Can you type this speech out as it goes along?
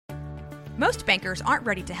Most bankers aren't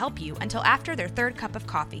ready to help you until after their third cup of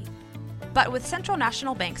coffee. But with Central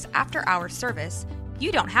National Bank's after-hours service,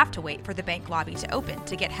 you don't have to wait for the bank lobby to open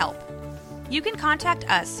to get help. You can contact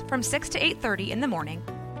us from 6 to 8:30 in the morning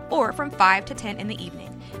or from 5 to 10 in the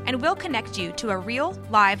evening, and we'll connect you to a real,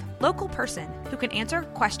 live, local person who can answer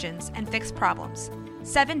questions and fix problems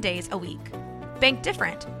 7 days a week. Bank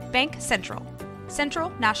different. Bank Central. Central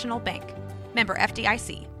National Bank. Member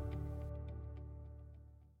FDIC.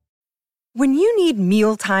 When you need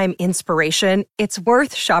mealtime inspiration, it's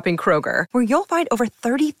worth shopping Kroger, where you'll find over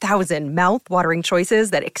 30,000 mouth-watering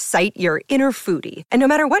choices that excite your inner foodie. And no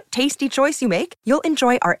matter what tasty choice you make, you'll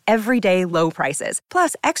enjoy our everyday low prices,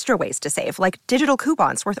 plus extra ways to save, like digital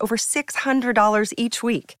coupons worth over $600 each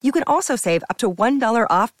week. You can also save up to $1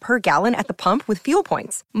 off per gallon at the pump with fuel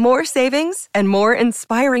points. More savings and more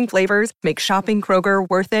inspiring flavors make shopping Kroger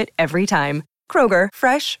worth it every time. Kroger,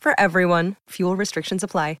 fresh for everyone. Fuel restrictions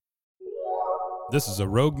apply. This is a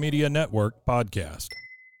Rogue Media Network podcast.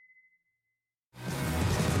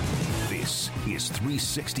 This is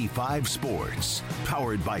 365 Sports,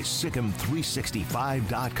 powered by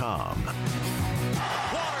Sikkim365.com.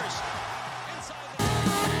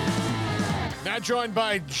 Now joined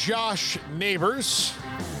by Josh Neighbors,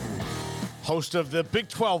 host of the Big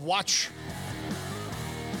 12 Watch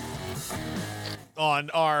on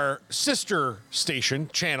our sister station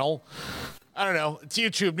channel. I don't know. It's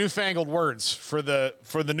YouTube, newfangled words for the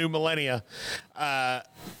new millennia.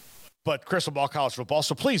 But Crystal Ball College Football.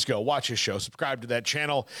 So please go watch his show. Subscribe to that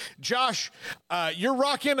channel. Josh, you're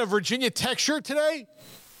rocking a Virginia Tech shirt today?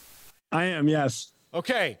 I am, yes.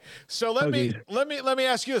 Okay. So let me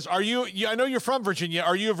ask you this. I know you're from Virginia.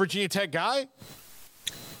 Are you a Virginia Tech guy?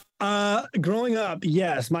 Growing up,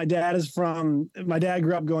 yes. My dad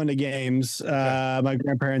grew up going to games. My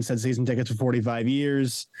grandparents had season tickets for 45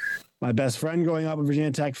 years. My best friend growing up, a Virginia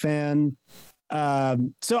Tech fan.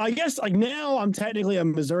 So I guess like now I'm technically a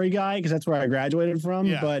Missouri guy because that's where I graduated from.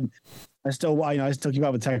 Yeah. But I still keep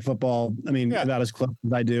up with Tech football. I mean, about as close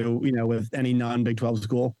as I do, with any non-Big 12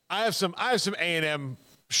 school. I have some A&M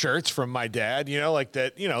shirts from my dad, like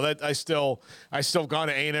that, that I still gone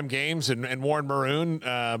to A&M games and worn maroon,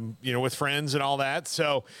 with friends and all that.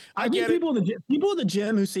 So I get people at the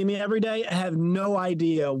gym who see me every day have no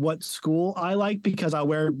idea what school I like because I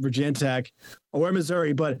wear Virginia Tech, I wear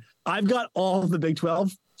Missouri, but I've got all of the Big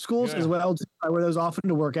 12 schools as well. I wear those often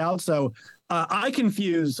to work out. So I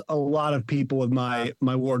confuse a lot of people with my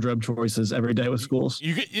wardrobe choices every day with schools.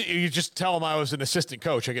 You just tell them I was an assistant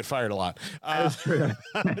coach. I get fired a lot. That's true.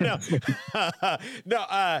 Let me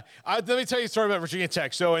tell you a story about Virginia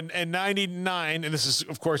Tech. So in 99, and this is,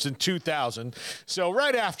 of course, in 2000. So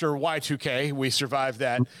right after Y2K, we survived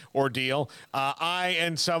that ordeal. I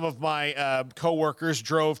and some of my coworkers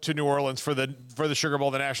drove to New Orleans for the Sugar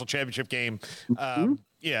Bowl, the national championship game.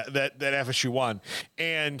 Yeah, that FSU won.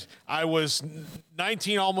 And I was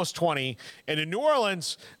 19, almost 20. And in New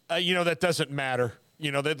Orleans, that doesn't matter.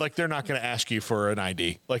 They're not going to ask you for an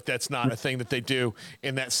ID. Like, that's not a thing that they do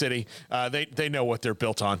in that city. They know what they're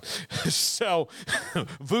built on. So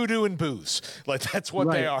voodoo and booze, like that's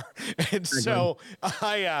what they are. And so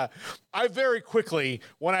I very quickly,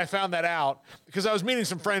 when I found that out, because I was meeting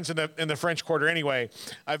some friends in the French Quarter anyway,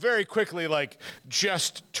 I very quickly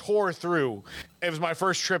just tore through. It was my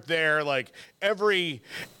first trip there. Like every,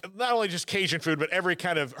 not only just Cajun food, but every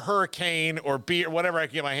kind of hurricane or beer, whatever I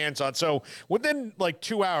could get my hands on. So within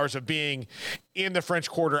 2 hours of being in the French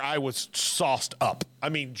Quarter, I was sauced up. I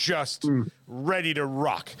mean, just ready to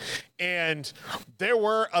rock. And there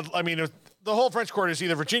were, the whole French Quarter is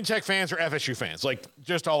either Virginia Tech fans or FSU fans,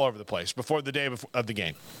 just all over the place before the day of the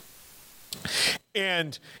game.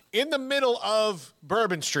 And in the middle of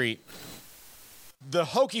Bourbon Street, the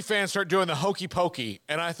Hokie fans start doing the hokey pokey.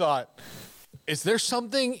 And I thought, is there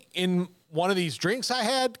something in one of these drinks I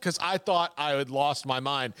had? Because I thought I had lost my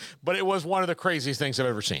mind. But it was one of the craziest things I've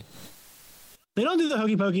ever seen. They don't do the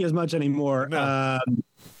hokey pokey as much anymore. No.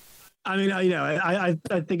 I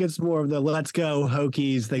think it's more of the let's go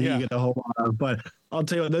Hokies thing you get a whole lot of. But I'll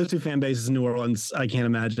tell you what, those two fan bases in New Orleans, I can't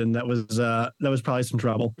imagine that was probably some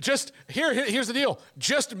trouble. Just here's the deal.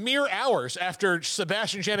 Just mere hours after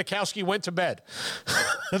Sebastian Janikowski went to bed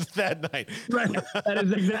that night. Right. That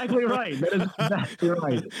is exactly right.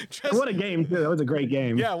 What a game, too. That was a great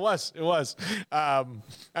game. Yeah, it was. And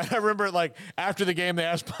I remember, after the game, they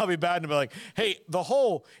asked Bobby Bowden to be like, hey,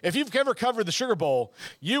 if you've ever covered the Sugar Bowl,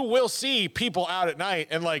 you will see people out at night,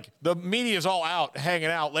 and, the media's all out, hanging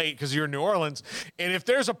out late because you're in New Orleans. And if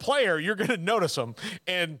there's a player, you're going to notice them.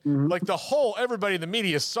 And everybody in the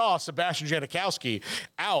media saw Sebastian Janikowski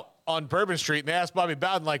out on Bourbon Street, and they asked Bobby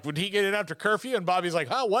Bowden, like, would he get in after curfew? And Bobby's like,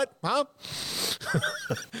 huh, what? Huh?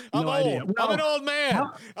 I'm No old. idea. Well, I'm an old man.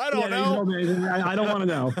 I don't know. I don't want to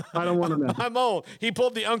know. I don't want to know. I'm old. He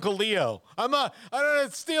pulled the Uncle Leo. I don't know,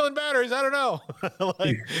 stealing batteries. I don't know.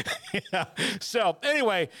 Yeah. So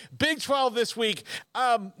anyway, Big 12 this week.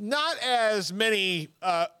 Not as many.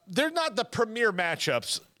 They're not the premier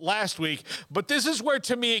matchups last week, but this is where,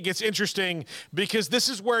 to me, it gets interesting because this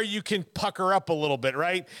is where you can pucker up a little bit,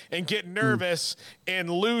 right? And get nervous and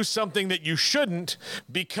lose something that you shouldn't,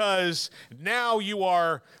 because now you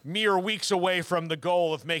are mere weeks away from the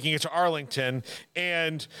goal of making it to Arlington.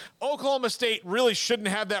 And Oklahoma State really shouldn't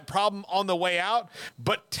have that problem on the way out,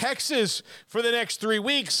 but Texas for the next 3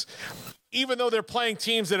 weeks, even though they're playing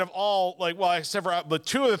teams that have all, like, well, except for but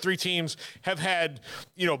 2 of the 3 teams have had,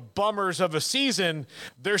 bummers of a season,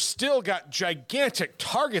 they're still got gigantic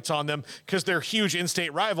targets on them because they're huge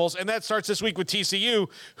in-state rivals. And that starts this week with TCU,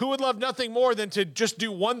 who would love nothing more than to just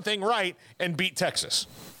do one thing right and beat Texas.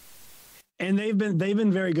 And they've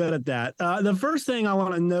been very good at that. The first thing I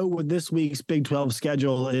want to note with this week's Big 12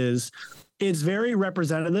 schedule is it's very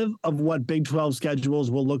representative of what Big 12 schedules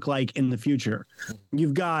will look like in the future.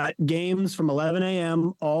 You've got games from 11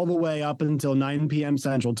 a.m. all the way up until 9 p.m.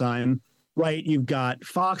 Central Time, right? You've got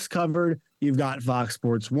Fox covered. You've got Fox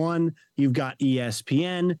Sports 1. You've got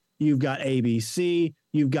ESPN. You've got ABC.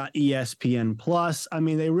 You've got ESPN Plus. I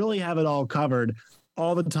mean, they really have it all covered.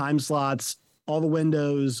 All the time slots, all the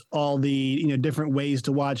windows, all the different ways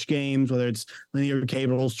to watch games, whether it's linear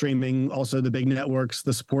cable, streaming, also the big networks,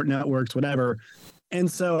 the support networks, whatever. And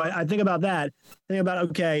so I think about that. Think about,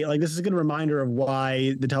 okay, like this is a good reminder of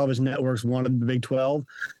why the television networks wanted the Big 12.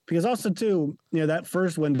 Because also, too, that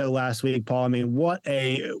first window last week, Paul, I mean,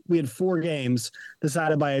 we had 4 games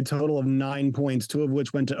decided by a total of 9 points, 2 of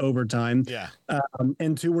which went to overtime. Yeah.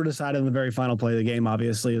 And 2 were decided in the very final play of the game,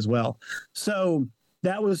 obviously, as well. So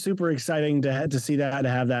that was super exciting to see that, to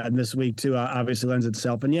have that this week too. Obviously lends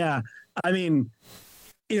itself. And yeah, I mean,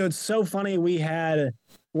 it's so funny. We had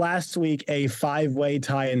last week a 5-way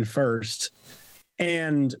tie in first,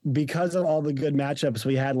 and because of all the good matchups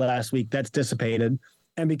we had last week, that's dissipated.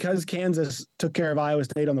 And because Kansas took care of Iowa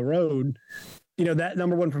State on the road, that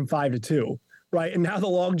number went from 5 to 2, right? And now the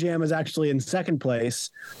logjam is actually in second place.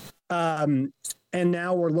 And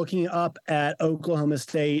now we're looking up at Oklahoma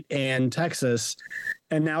State and Texas,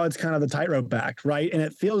 and now it's kind of the tightrope act, right? And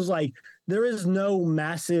it feels like there is no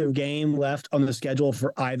massive game left on the schedule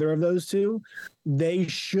for either of those two. They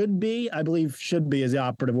should be, I believe should be is the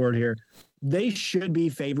operative word here. They should be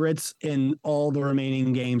favorites in all the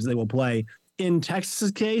remaining games they will play. In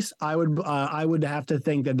Texas's case, I would have to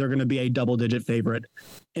think that they're going to be a double-digit favorite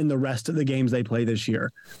in the rest of the games they play this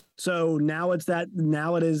year. So now it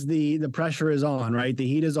is the pressure is on, right? The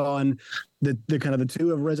heat is on. The kind of the 2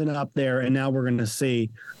 have risen up there, and now we're going to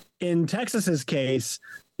see. In Texas's case,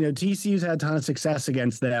 TCU's had a ton of success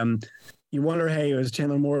against them. You wonder, hey, is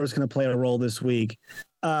Chandler Morris going to play a role this week?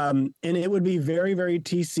 And it would be very, very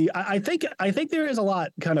TCU. I think there is a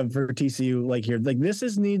lot kind of for TCU like here. Like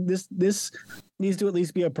this needs to at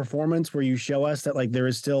least be a performance where you show us that like there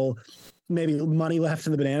is still maybe money left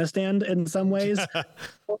in the banana stand in some ways.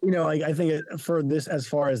 I think for this, as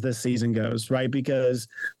far as this season goes, right? Because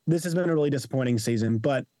this has been a really disappointing season,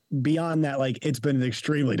 but beyond that, like it's been an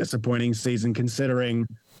extremely disappointing season considering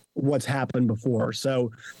what's happened before.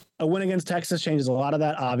 So a win against Texas changes a lot of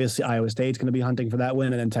that. Obviously, Iowa State's going to be hunting for that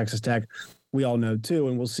win, and then Texas Tech, we all know too,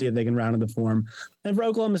 and we'll see if they can round into form. And for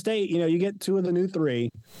Oklahoma State, you get 2 of the new 3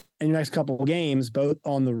 in your next couple of games, both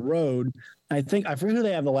on the road. I forget who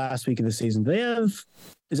they have the last week of the season.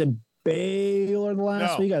 Is it Baylor the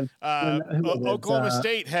last week? Oklahoma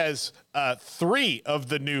State has 3 of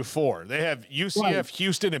the new 4. They have UCF, right,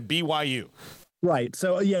 Houston, and BYU. Right.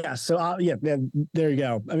 So yeah. So there you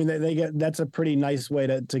go. I mean, they get, that's a pretty nice way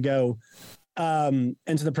to go. And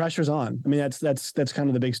so the pressure's on. I mean, that's kind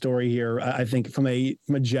of the big story here. I think from a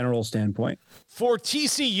general standpoint. For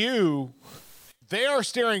TCU, they are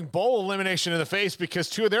staring bowl elimination in the face because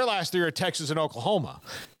 2 of their last 3 are Texas and Oklahoma,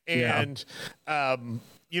 and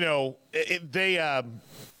they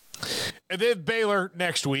have Baylor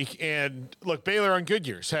next week. And look, Baylor on good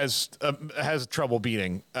years has trouble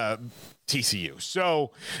beating TCU.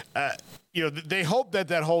 So, they hope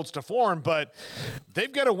that holds to form, but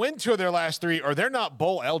they've got to win 2 of their last 3 or they're not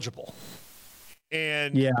bowl eligible.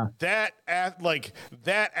 And that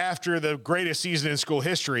after the greatest season in school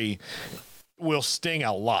history will sting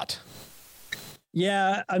a lot.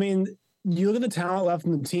 Yeah. I mean, you look at the talent left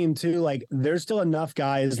in the team too, like there's still enough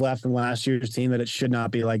guys left in last year's team that it should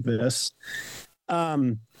not be like this.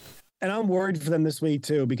 And I'm worried for them this week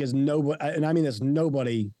too, because nobody, and I mean this,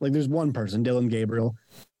 nobody, like there's one person, Dylan Gabriel.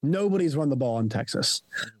 Nobody's run the ball in Texas.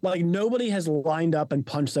 Like nobody has lined up and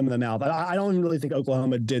punched them in the mouth. I don't really think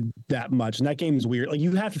Oklahoma did that much. And that game is weird. Like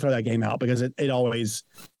you have to throw that game out because it always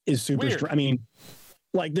is super. I mean,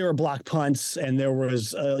 like there were block punts and there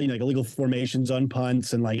was like illegal formations on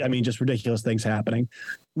punts and like, I mean, just ridiculous things happening.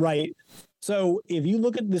 Right. So if you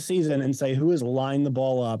look at the season and say who has lined the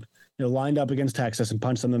ball up, lined up against Texas and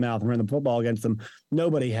punched them in the mouth and ran the football against them,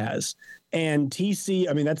 nobody has. And TC,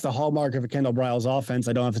 I mean, that's the hallmark of a Kendall Briles offense.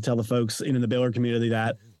 I don't have to tell the folks in the Baylor community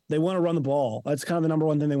that they want to run the ball. That's kind of the number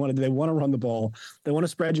one thing they want to do. They want to run the ball. They want to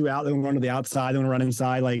spread you out. They want to run to the outside. They want to run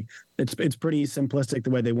inside. Like it's pretty simplistic the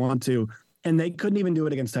way they want to. And they couldn't even do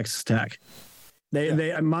it against Texas Tech.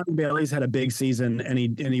 Monty Bailey's had a big season and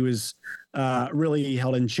he was really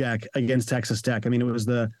held in check against Texas Tech. I mean, it was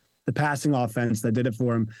the passing offense that did it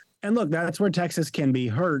for him. And look, that's where Texas can be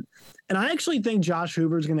hurt. And I actually think Josh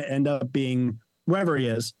Hoover is going to end up being, wherever he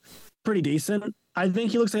is, pretty decent. I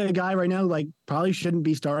think he looks like a guy right now, like probably shouldn't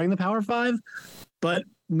be starting the Power 5, but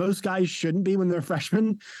most guys shouldn't be when they're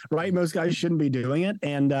freshmen, right? Most guys shouldn't be doing it.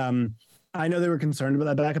 And I know they were concerned about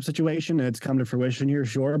that backup situation and it's come to fruition here,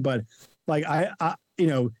 sure. But like,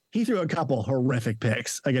 he threw a couple horrific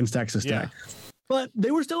picks against Texas Tech. But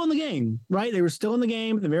they were still in the game, right? They were still in the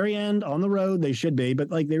game at the very end on the road. They should be,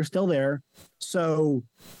 but like they were still there. So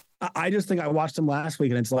I just think I watched them last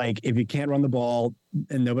week and it's like, if you can't run the ball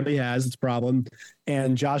and nobody has, it's a problem.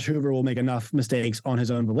 And Josh Hoover will make enough mistakes on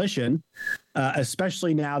his own volition,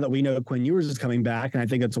 especially now that we know Quinn Ewers is coming back. And I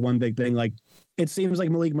think that's one big thing. Like it seems like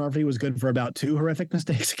Malik Murphy was good for about 2 horrific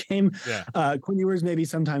mistakes a game. Yeah. Quinn Ewers maybe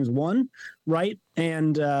sometimes 1, right?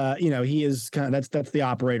 And he is kind of that's the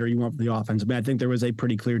operator you want for the offense. I mean, I think there was a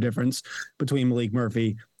pretty clear difference between Malik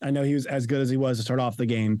Murphy. I know he was as good as he was to start off the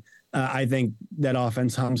game. I think that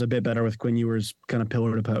offense hums a bit better with Quinn Ewers kind of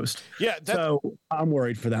pillar to post. Yeah. So I'm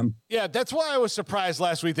worried for them. Yeah. That's why I was surprised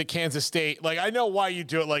last week that Kansas State, like, I know why you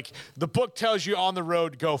do it. Like the book tells you on the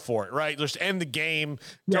road, go for it, right? Just end the game.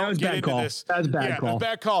 Don't get into this. That was a bad call. It was a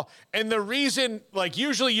bad call. And the reason, like,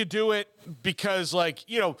 usually you do it because, like,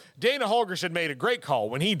 Dana Holgorsen made a great call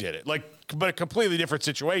when he did it, like, but a completely different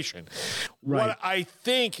situation. Right. What I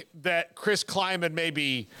think that Chris Kleiman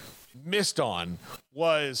maybe missed on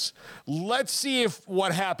was, let's see if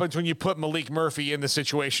what happens when you put Malik Murphy in the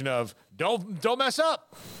situation of don't mess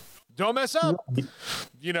up. Don't mess up.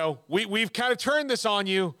 We've kind of turned this on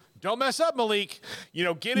you. Don't mess up, Malik.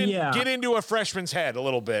 Get into a freshman's head a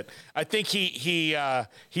little bit. I think he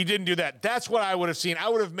didn't do that. That's what I would have seen. I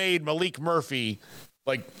would have made Malik Murphy,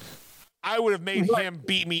 like, I would have made him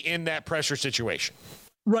beat me in that pressure situation.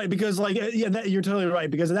 Right, because you're totally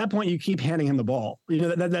right. Because at that point, you keep handing him the ball.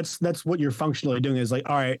 That's what you're functionally doing. Is like,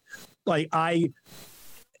 all right,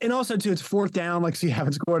 and also too, it's 4th down. Like, so you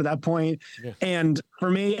haven't scored at that point. Yeah. And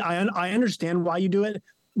for me, I understand why you do it,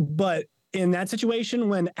 but in that situation,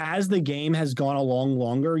 when as the game has gone along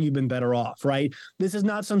longer, you've been better off. Right. This is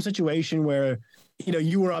not some situation where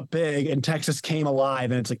you were up big and Texas came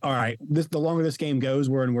alive and it's like, all right, the longer this game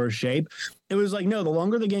goes, we're in worse shape. It was like, no, the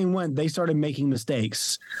longer the game went, they started making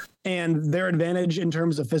mistakes and their advantage in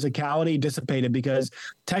terms of physicality dissipated because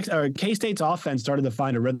K-State's offense started to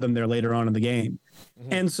find a rhythm there later on in the game.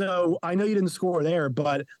 Mm-hmm. And so I know you didn't score there,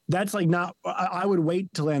 but that's like not, I would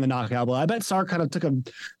wait to land the knockout blow. I bet Sark kind of took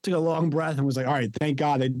a long breath and was like, all right, thank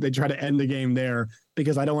God they tried to end the game there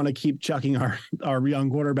because I don't want to keep chucking our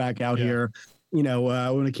young quarterback out here. I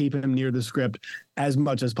want to keep him near the script as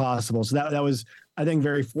much as possible. So that was, I think,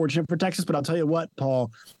 very fortunate for Texas. But I'll tell you what, Paul,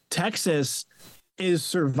 Texas is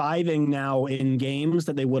surviving now in games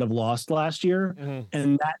that they would have lost last year. Mm-hmm.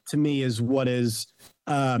 And that, to me, is what is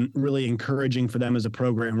really encouraging for them as a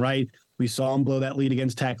program, right? We saw them blow that lead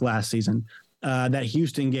against Tech last season. That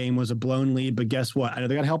Houston game was a blown lead, but guess what? I know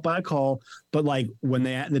they got helped by a call, but like when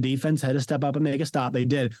the defense had to step up and make a stop, they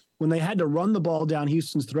did. When they had to run the ball down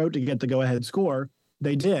Houston's throat to get the go-ahead score,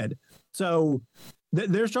 they did. So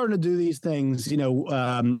they're starting to do these things,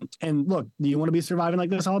 and look, do you want to be surviving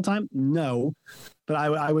like this all the time? No, but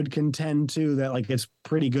I would contend too that like it's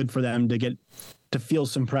pretty good for them to feel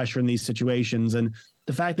some pressure in these situations. And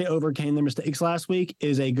the fact they overcame their mistakes last week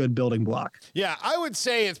is a good building block. Yeah, I would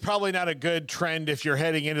say it's probably not a good trend if you're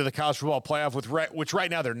heading into the college football playoff, which right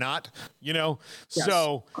now they're not, Yes,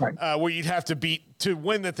 so where you'd have to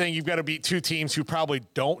win the thing, you've got to beat 2 teams who probably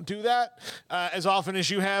don't do that as often as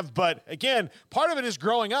you have. But again, part of it is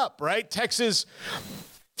growing up, right? Texas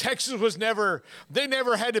Texas was never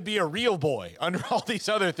had to be a real boy under all these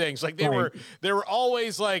other things. Like they were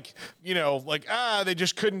always like, they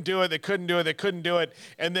just couldn't do it. They couldn't do it.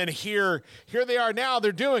 And then here they are now,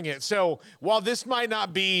 they're doing it. So while this might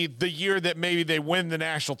not be the year that maybe they win the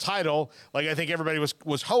national title, like I think everybody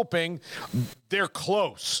was hoping, they're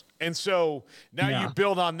close. And so now you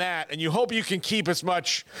build on that, and you hope you can keep as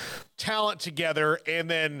much talent together and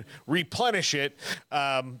then replenish it,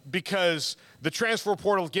 because the transfer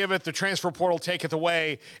portal giveth, the transfer portal taketh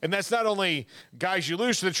away. And that's not only guys you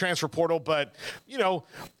lose to the transfer portal, but,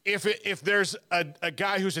 if there's a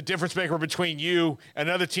guy who's a difference maker between you and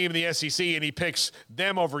another team in the SEC and he picks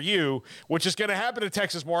them over you, which is going to happen to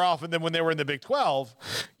Texas more often than when they were in the Big 12,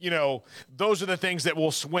 those are the things that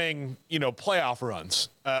will swing, playoff runs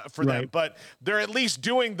for them. But they're at least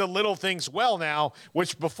doing the little things well now,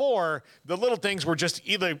 which before the little things were just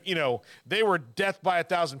either, they were death by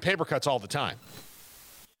 1,000 paper cuts all the time.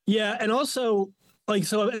 Yeah. And also,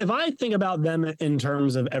 so if I think about them in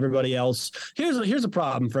terms of everybody else, here's a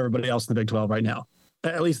problem for everybody else in the Big 12 right now,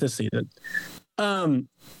 at least this season.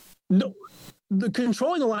 No, the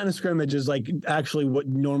controlling the line of scrimmage is like actually what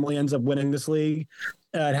normally ends up winning this league.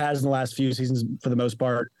 It has in the last few seasons for the most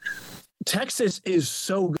part. Texas is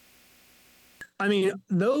so good. I mean,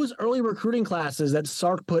 those early recruiting classes that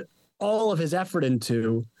Sark put all of his effort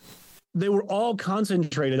into, they were all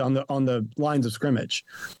concentrated on the lines of scrimmage,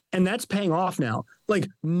 and that's paying off now. Like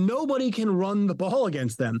nobody can run the ball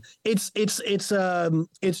against them. It's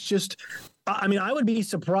just, I mean, I would be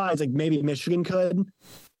surprised. Like maybe Michigan could,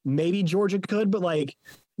 maybe Georgia could, but like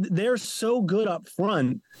they're so good up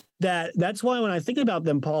front that's why when I think about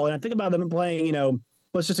them, Paul, and I think about them playing,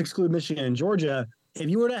 let's just exclude Michigan and Georgia. If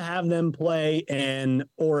you were to have them play in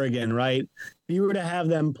Oregon, right? If you were to have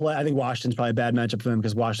them play, I think Washington's probably a bad matchup for them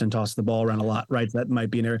because Washington tosses the ball around a lot, right? So that might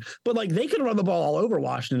be an error. But like they could run the ball all over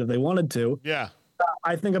Washington if they wanted to. Yeah.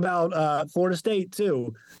 I think about Florida State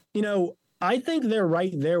too. I think they're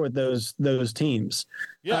right there with those teams.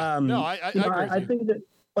 Yeah. I agree with you. I think that.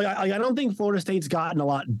 I don't think Florida State's gotten a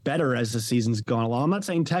lot better as the season's gone along. I'm not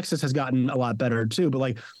saying Texas has gotten a lot better too,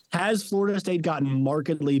 but has Florida State gotten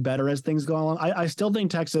markedly better as things go along? I still think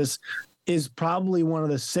Texas is probably one of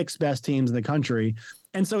the 6 best teams in the country.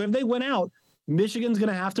 And so if they win out, Michigan's going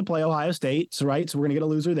to have to play Ohio State. So we're going to get a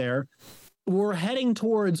loser there. We're heading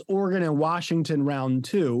towards Oregon and Washington round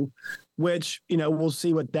 2, which, we'll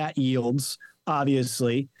see what that yields,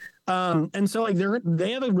 obviously. And so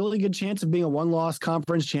they have a really good chance of being a 1-loss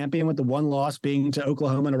conference champion, with the 1 loss being to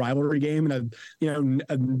Oklahoma in a rivalry game and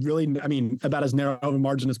a really, about as narrow of a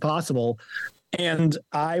margin as possible. And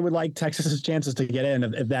I would like Texas's chances to get in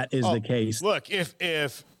if that is the case. Look, if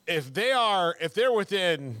they're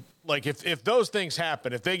within, if those things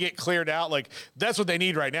happen, if they get cleared out, that's what they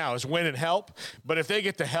need right now is win and help. But if they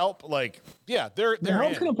get the help, they're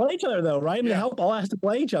help's going to play each other though, right? I mean, the help all has to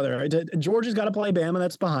play each other. Right? Georgia's got to play Bama,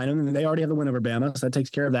 that's behind them, and they already have the win over Bama, so that takes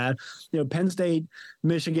care of that. Penn State,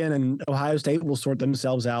 Michigan, and Ohio State will sort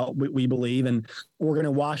themselves out, we believe, and Oregon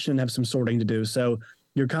and Washington have some sorting to do. So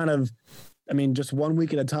you're kind of, just 1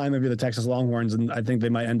 week at a time if you're the Texas Longhorns, and I think they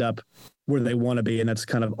might end up where they want to be, and that's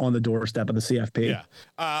kind of on the doorstep of the CFP. Yeah.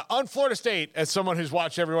 On Florida State, as someone who's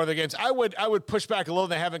watched every one of the games, I would push back a little.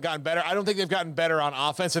 They haven't gotten better. I don't think they've gotten better on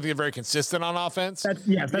offense. I think they're very consistent on offense. I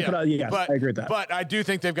agree with that. But I do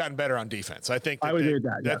think they've gotten better on defense. I would agree with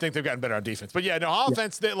that. Yeah. I think they've gotten better on defense. But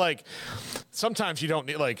offense that sometimes you don't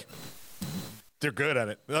need they're good at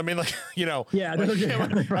it. How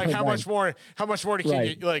much more can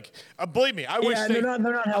you believe me, I wish they're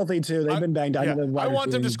not healthy too. They've been banged out. I want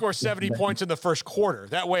them to score 70 points in the first quarter.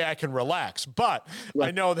 That way I can relax. But I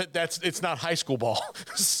know it's not high school ball.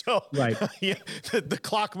 So the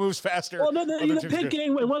clock moves faster. Well, the Pitt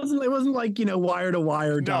game, it wasn't wire to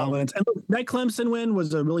wire dominance. And look, that Clemson win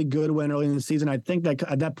was a really good win early in the season. I think that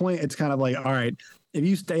at that point it's kind of all right, if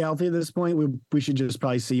you stay healthy at this point, we should just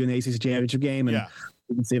probably see you in the ACC championship game, and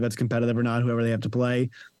we can see if that's competitive or not, whoever they have to play.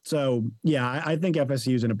 So, I think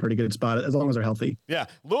FSU's in a pretty good spot as long as they're healthy. Yeah,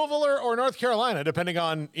 Louisville or North Carolina, depending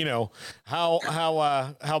on how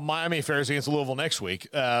Miami fares against Louisville next week.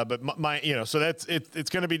 But so that's it's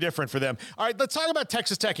going to be different for them. All right, let's talk about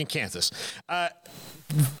Texas Tech and Kansas.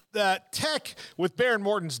 The Tech with Baron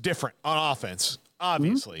Morton's different on offense,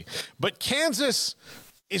 obviously, but Kansas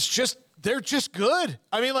is just. They're just good.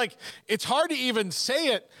 It's hard to even say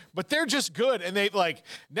it, but they're just good. And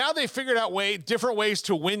now they figured out different ways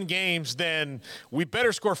to win games than we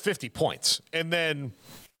better score 50 points. And then,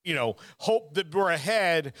 hope that we're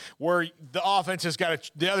ahead where the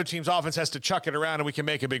other team's offense has to chuck it around and we can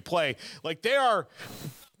make a big play. They are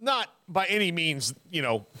not by any means,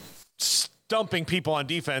 dumping people on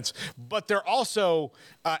defense, but they're also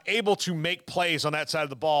able to make plays on that side of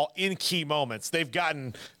the ball in key moments. They've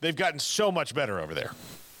gotten so much better over there.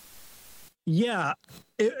 Yeah,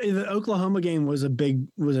 the Oklahoma game was a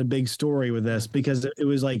big story with this because it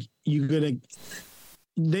was like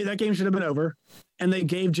that game should have been over, and they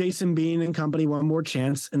gave Jason Bean and company one more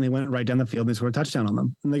chance, and they went right down the field and they scored a touchdown on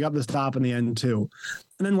them, and they got the stop in the end too.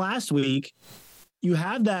 And then last week, you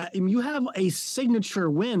have a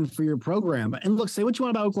signature win for your program. And look, say what you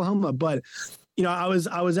want about Oklahoma, but I was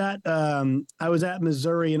at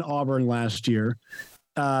Missouri and Auburn last year.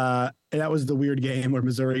 And that was the weird game where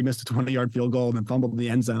Missouri missed a 20-yard field goal and then fumbled in the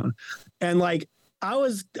end zone. And like, I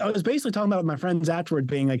was basically talking about it with my friends afterward,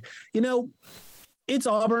 being like, it's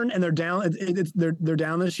Auburn and they're down. They're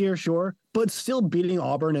down this year, sure, but still beating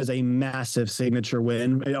Auburn is a massive signature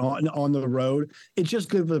win on the road. It's just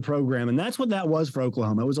good for the program, and that's what that was for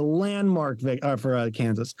Oklahoma. It was a landmark for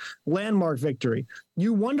Kansas, landmark victory.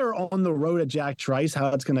 You wonder on the road at Jack Trice how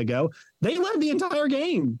it's going to go. They led the entire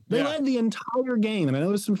game. Led the entire game, and I know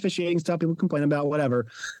there's some officiating stuff people complain about, whatever.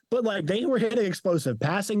 But like they were hitting explosive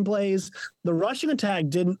passing plays. The rushing attack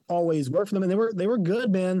didn't always work for them, and they were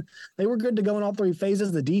good, man. They were good to go in all three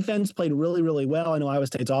phases. The defense played really, really well. I know Iowa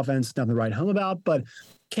State's offense, nothing to write home about, but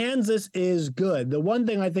Kansas is good. The one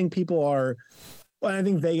thing I think I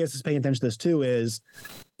think Vegas is paying attention to this too is,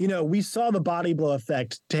 we saw the body blow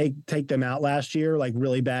effect take them out last year, like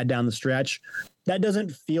really bad down the stretch. That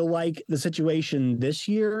doesn't feel like the situation this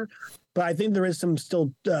year, but I think there is some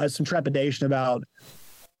trepidation about,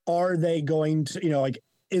 are they going to,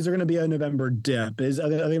 is there going to be a November dip? Are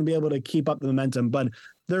they going to be able to keep up the momentum? But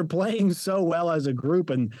they're playing so well as a group,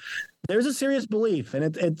 and there's a serious belief,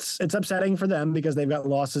 and it's upsetting for them because they've got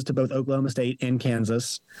losses to both Oklahoma State and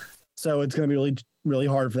Kansas. So it's going to be really, really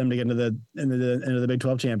hard for them to get into the Big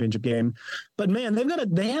 12 championship game. But man,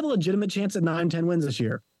 they have a legitimate chance at 9-10 wins this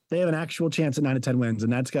year. They have an actual chance at 9-10 wins,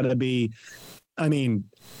 and that's got to be, it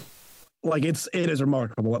is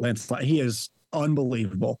remarkable what Lance, he is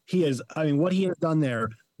unbelievable. He is, what he has done there,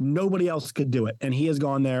 nobody else could do it. And he has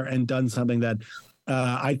gone there and done something that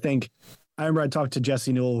I remember I talked to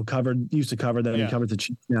Jesse Newell, who used to cover that. Yeah. He covers the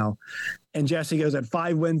Chiefs now. And Jesse goes, at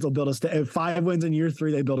 5 wins, they'll build 5 wins in year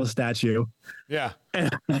 3, they build a statue. Yeah. And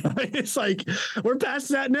it's like, we're past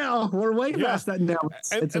that now. We're way past that now.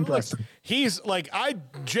 It's impressive. Look, he's like, I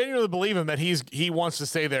genuinely believe him that he wants to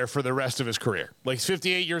stay there for the rest of his career. Like, he's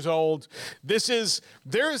 58 years old.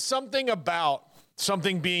 There is something about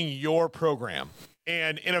something being your program.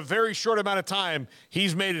 And in a very short amount of time,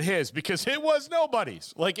 he's made it his, because it was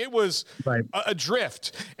nobody's. Like, it was a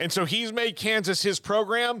drift. And so he's made Kansas his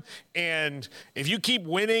program. And if you keep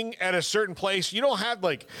winning at a certain place, you don't have,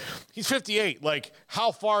 he's 58. Like,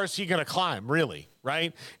 how far is he going to climb, really?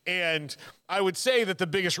 Right? And I would say that the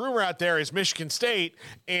biggest rumor out there is Michigan State.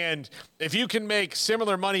 And if you can make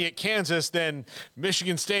similar money at Kansas, then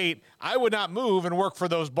Michigan State, I would not move and work for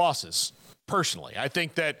those bosses. Personally, I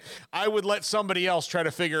think that I would let somebody else try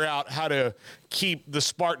to figure out how to keep the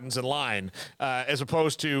Spartans in line, as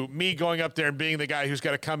opposed to me going up there and being the guy who's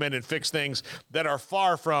got to come in and fix things that are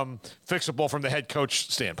far from fixable from the head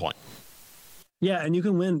coach standpoint. Yeah, and you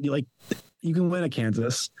can win. You can win at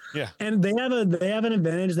Kansas. Yeah, and they have an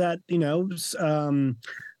advantage that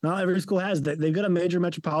not every school has. They've got a major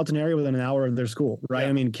metropolitan area within an hour of their school,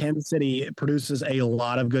 right? Yeah. Kansas City produces a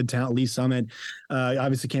lot of good talent. Lee Summit,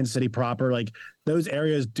 obviously Kansas City proper, those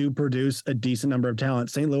areas do produce a decent number of talent.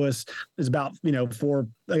 St. Louis is about 4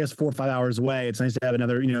 or 5 hours away. It's nice to have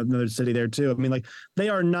another city there too. They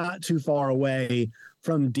are not too far away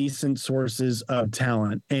from decent sources of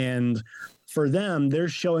talent. And for them, they're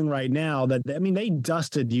showing right now that they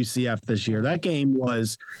dusted UCF this year. That game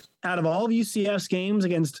was, out of all of UCF's games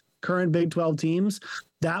against current Big 12 teams,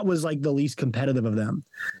 that was the least competitive of them.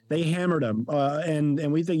 They hammered them,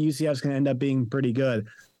 and we think UCF's going to end up being pretty good.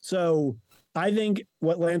 So I think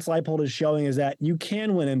what Lance Leipold is showing is that you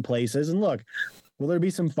can win in places. And look, will there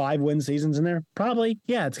be some 5-win seasons in there? Probably.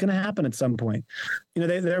 Yeah, it's going to happen at some point.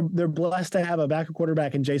 They're blessed to have a backup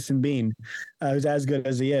quarterback in Jason Bean, who's as good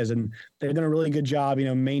as he is, and they've done a really good job,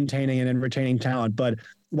 maintaining and retaining talent. But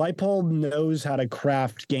Leipold knows how to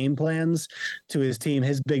craft game plans to his team.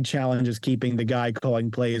 His big challenge is keeping the guy calling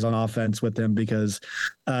plays on offense with him, because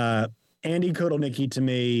Andy Kotelnicki, to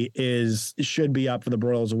me, should be up for the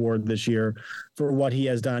Broyles Award this year for what he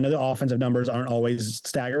has done. I know the offensive numbers aren't always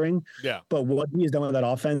staggering, but what he has done with that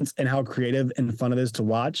offense and how creative and fun it is to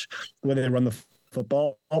watch, the way they run the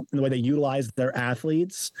football and the way they utilize their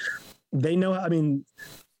athletes, they know.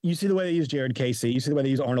 you see the way they use Jared Casey. You see the way they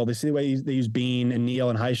use Arnold. They see the way they use Bean and Neal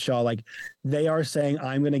and Highshaw. Like, they are saying,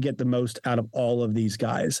 I'm going to get the most out of all of these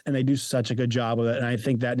guys. And they do such a good job of it. And I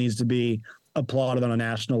think that needs to be applauded on a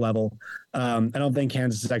national level. I don't think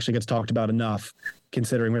Kansas actually gets talked about enough,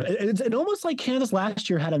 considering it's almost like Kansas last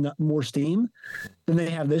year had more steam than they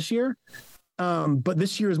have this year. But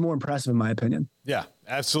this year is more impressive, in my opinion. Yeah,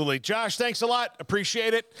 absolutely. Josh, thanks a lot.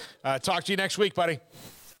 Appreciate it. Talk to you next week, buddy.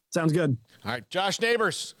 Sounds good. All right, Josh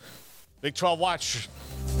Neighbors, Big 12 Watch.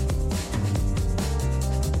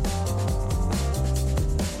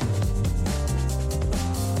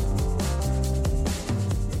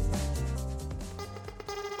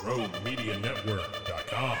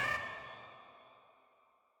 RogueMediaNetwork.com